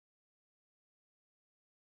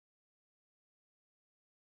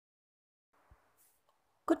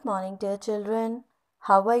Good morning, dear children.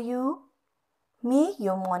 How are you? May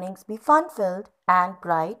your mornings be fun-filled and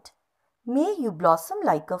bright. May you blossom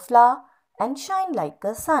like a flower and shine like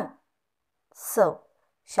a sun. So,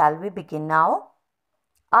 shall we begin now?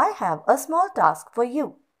 I have a small task for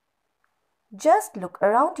you. Just look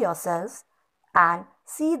around yourselves and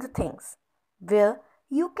see the things where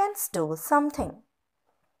you can store something.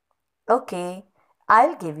 Okay,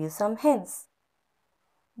 I'll give you some hints.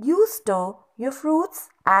 You store your fruits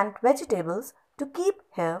and vegetables to keep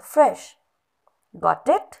hair fresh. Got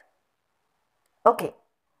it? Okay,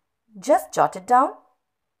 just jot it down.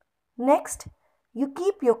 Next, you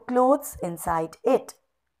keep your clothes inside it.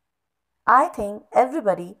 I think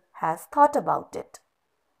everybody has thought about it.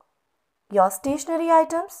 Your stationery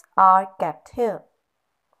items are kept here.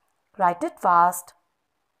 Write it fast.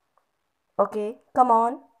 Okay, come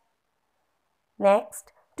on.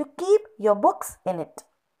 Next, to keep your books in it.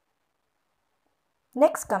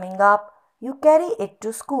 Next coming up, you carry it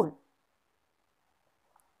to school.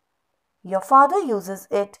 Your father uses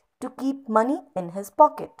it to keep money in his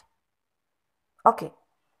pocket. Okay,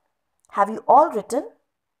 have you all written?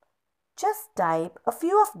 Just type a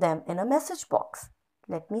few of them in a message box.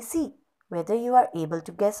 Let me see whether you are able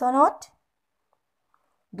to guess or not.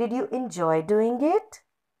 Did you enjoy doing it?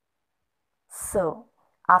 So,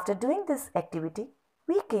 after doing this activity,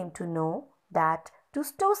 we came to know that to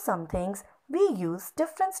store some things, we use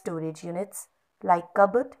different storage units like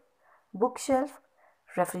cupboard, bookshelf,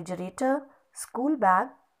 refrigerator, school bag,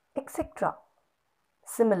 etc.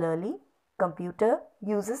 Similarly, computer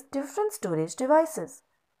uses different storage devices,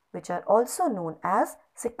 which are also known as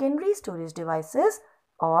secondary storage devices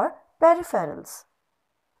or peripherals.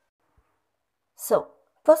 So,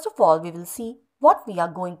 first of all, we will see what we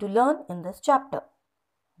are going to learn in this chapter.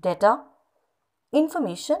 Data,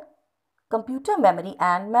 information, computer memory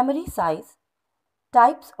and memory size,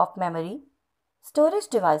 types of memory, storage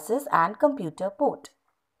devices and computer port.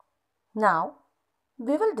 Now,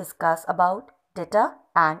 we will discuss about data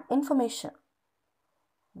and information.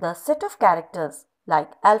 The set of characters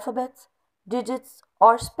like alphabets, digits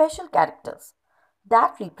or special characters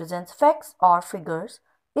that represents facts or figures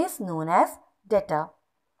is known as data.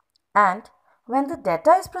 And when the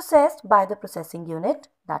data is processed by the processing unit,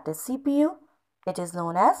 that is CPU, it is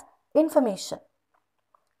known as information.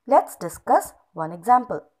 Let's discuss one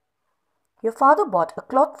example. Your father bought a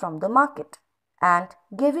cloth from the market and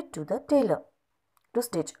gave it to the tailor to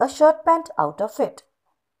stitch a shirt pant out of it.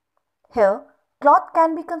 Here, cloth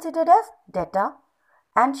can be considered as data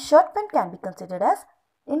and shirt pant can be considered as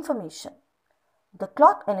information. The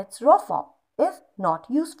cloth in its raw form is not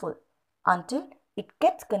useful until it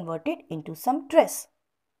gets converted into some dress.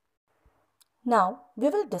 Now, we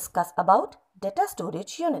will discuss about data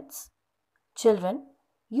storage units. Children,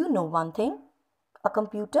 you know one thing. A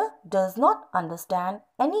computer does not understand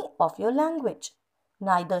any of your language,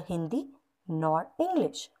 neither Hindi nor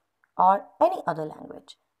English or any other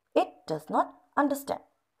language. It does not understand.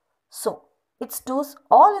 So, it stores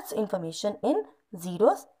all its information in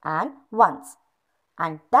zeros and ones,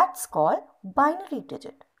 and that's called binary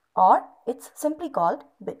digit, or it's simply called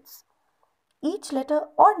bits. Each letter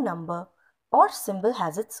or number or symbol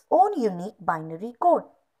has its own unique binary code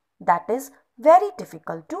that is very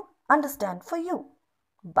difficult to understand for you.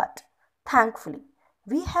 But thankfully,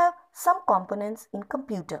 we have some components in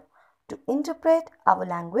computer to interpret our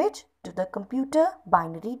language to the computer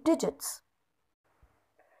binary digits.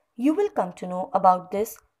 You will come to know about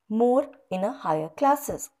this more in a higher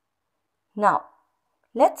classes. Now,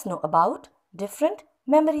 let's know about different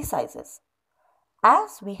memory sizes.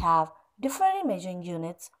 As we have different measuring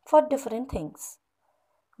units for different things,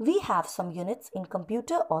 we have some units in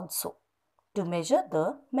computer also to measure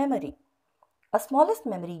the memory. A smallest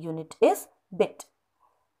memory unit is bit.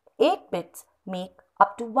 8 bits make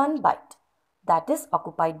up to 1 byte, that is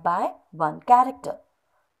occupied by one character.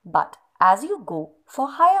 But as you go for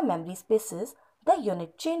higher memory spaces, the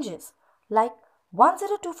unit changes, like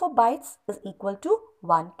 1024 bytes is equal to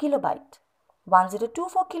 1 kilobyte.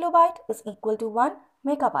 1024 kilobyte is equal to 1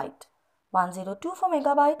 megabyte. 1024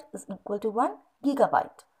 megabyte is equal to 1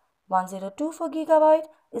 gigabyte. 1024 gigabyte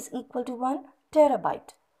is equal to 1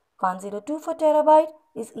 terabyte. 1024 terabyte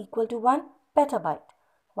is equal to 1 petabyte.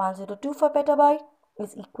 1024 petabyte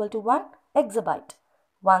is equal to 1 exabyte.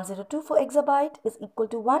 1024 exabyte is equal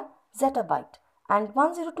to 1 zettabyte. And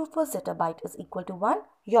 1024 zettabyte is equal to 1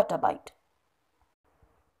 yottabyte.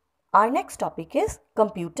 Our next topic is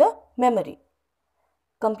computer memory.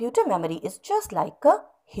 Computer memory is just like a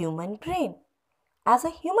human brain. As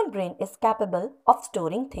a human brain is capable of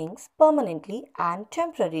storing things permanently and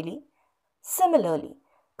temporarily, similarly,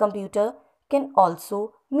 computer can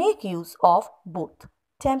also make use of both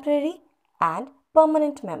temporary and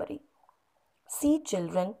permanent memory. See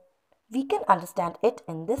children, we can understand it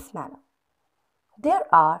in this manner. There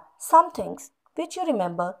are some things which you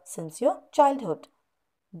remember since your childhood,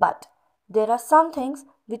 but there are some things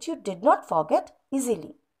which you did not forget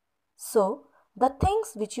easily. So, the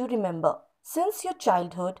things which you remember since your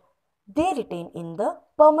childhood, they retain in the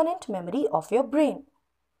permanent memory of your brain.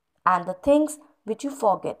 And the things which you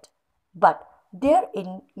forget, but they're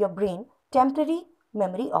in your brain, temporary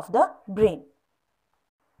memory of the brain.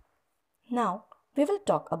 Now, we will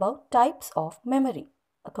talk about types of memory.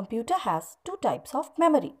 A computer has two types of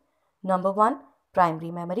memory. Number one,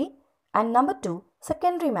 primary memory, and number two,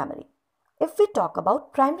 secondary memory. If we talk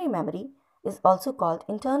about primary memory, is also called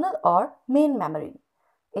internal or main memory.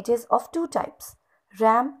 It is of two types,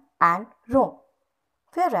 RAM and ROM.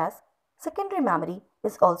 Whereas secondary memory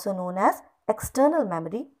is also known as external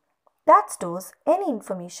memory that stores any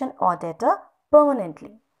information or data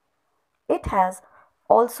permanently. It has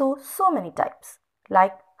also so many types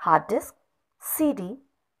like hard disk, CD,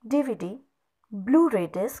 DVD, Blu-ray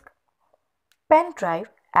disc, pen drive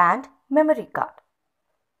and memory card.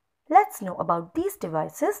 Let's know about these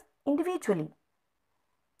devices individually.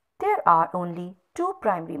 There are only two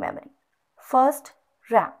primary memory. First,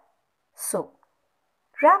 RAM. So,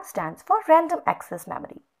 RAM stands for random access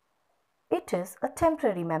memory. It is a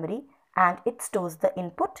temporary memory and it stores the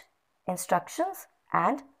input, instructions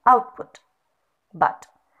and output, but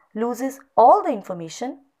loses all the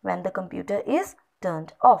information when the computer is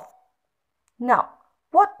turned off. Now,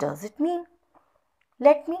 what does it mean?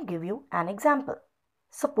 Let me give you an example.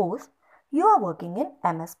 Suppose you are working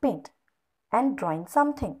in MS Paint and drawing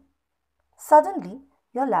something. Suddenly,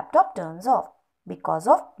 your laptop turns off because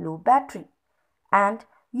of low battery and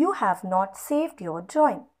you have not saved your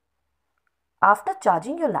drawing. After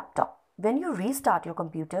charging your laptop, when you restart your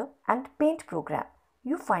computer and Paint program,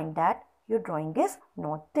 you find that your drawing is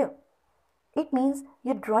not there. It means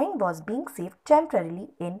your drawing was being saved temporarily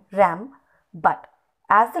in RAM, but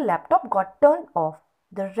as the laptop got turned off,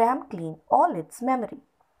 the RAM cleaned all its memory.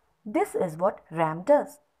 This is what RAM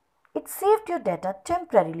does. It saved your data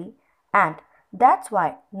temporarily, and that's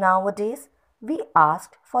why nowadays we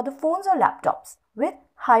ask for the phones or laptops with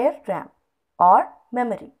higher RAM or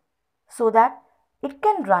memory so that it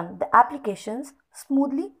can run the applications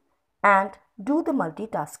smoothly and do the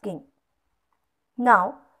multitasking.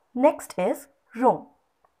 Now, next is ROM.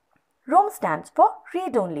 ROM stands for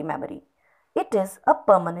read-only memory. It is a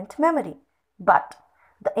permanent memory, but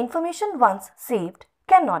the information once saved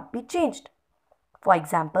cannot be changed. For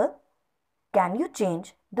example, can you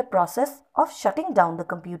change the process of shutting down the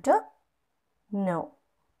computer? No.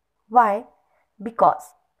 Why?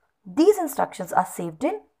 Because these instructions are saved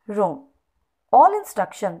in ROM. All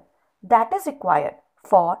instruction that is required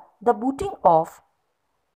for the booting of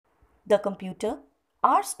the computer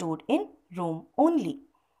are stored in ROM only.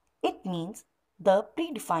 It means the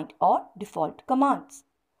predefined or default commands.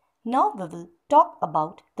 Now we will talk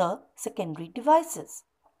about the secondary devices.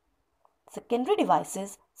 Secondary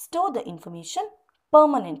devices store the information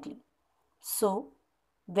permanently. So,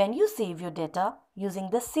 when you save your data using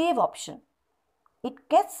the save option, it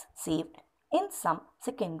gets saved in some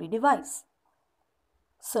secondary device.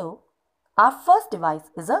 So, our first device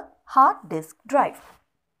is a hard disk drive.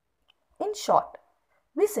 In short,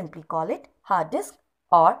 we simply call it hard disk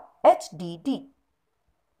or HDD.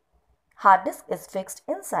 Hard disk is fixed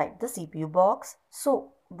inside the CPU box,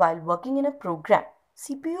 so while working in a program,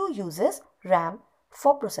 CPU uses RAM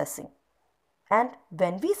for processing. And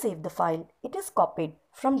when we save the file, it is copied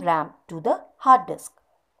from RAM to the hard disk.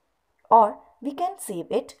 Or we can save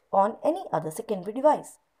it on any other secondary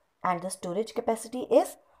device. And the storage capacity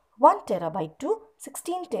is 1 terabyte to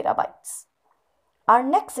 16 terabytes. Our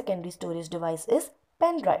next secondary storage device is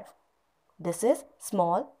pen drive. This is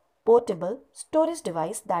small, portable storage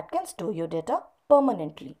device that can store your data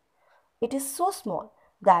permanently. It is so small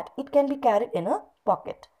that it can be carried in a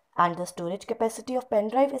pocket, and the storage capacity of pen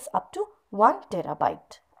drive is up to 1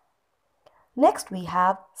 terabyte. Next we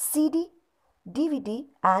have CD, DVD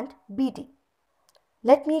and BD.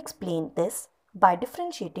 Let me explain this by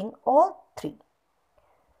differentiating all three.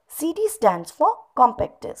 CD stands for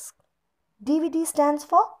compact disc, DVD stands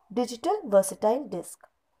for digital versatile disc,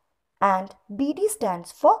 and BD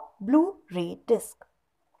stands for Blu-ray disc.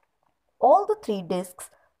 All the three discs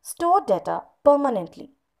store data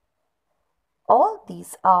permanently. All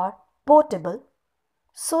these are portable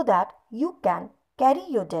so that you can carry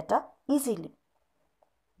your data easily.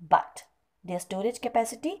 But their storage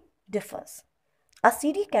capacity differs. A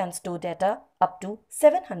CD can store data up to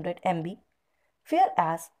 700 MB,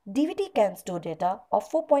 whereas DVD can store data of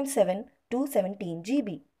 4.7 to 17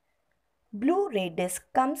 GB. Blu-ray disc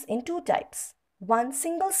comes in two types. One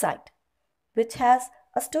single side, which has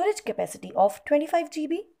a storage capacity of 25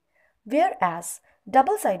 GB, whereas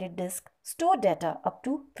double-sided disc store data up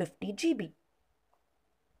to 50 GB.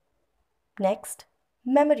 Next,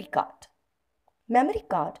 memory card. Memory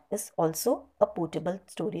card is also a portable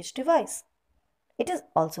storage device. It is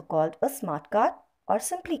also called a smart card or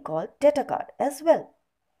simply called data card as well.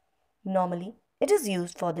 Normally, it is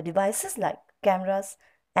used for the devices like cameras,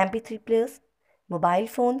 MP3 players, mobile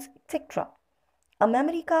phones, etc. A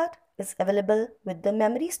memory card is available with the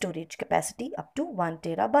memory storage capacity up to 1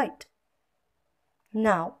 terabyte.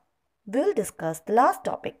 Now, we'll discuss the last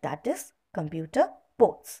topic, that is computer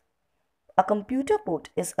ports. A computer port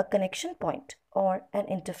is a connection point or an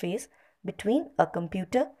interface between a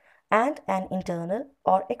computer and an internal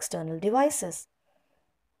or external devices.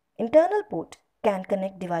 Internal port can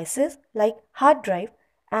connect devices like hard drive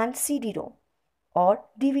and CD-ROM or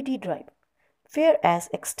DVD drive, whereas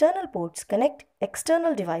external ports connect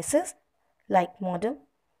external devices like modem,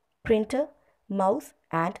 printer, mouse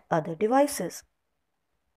and other devices.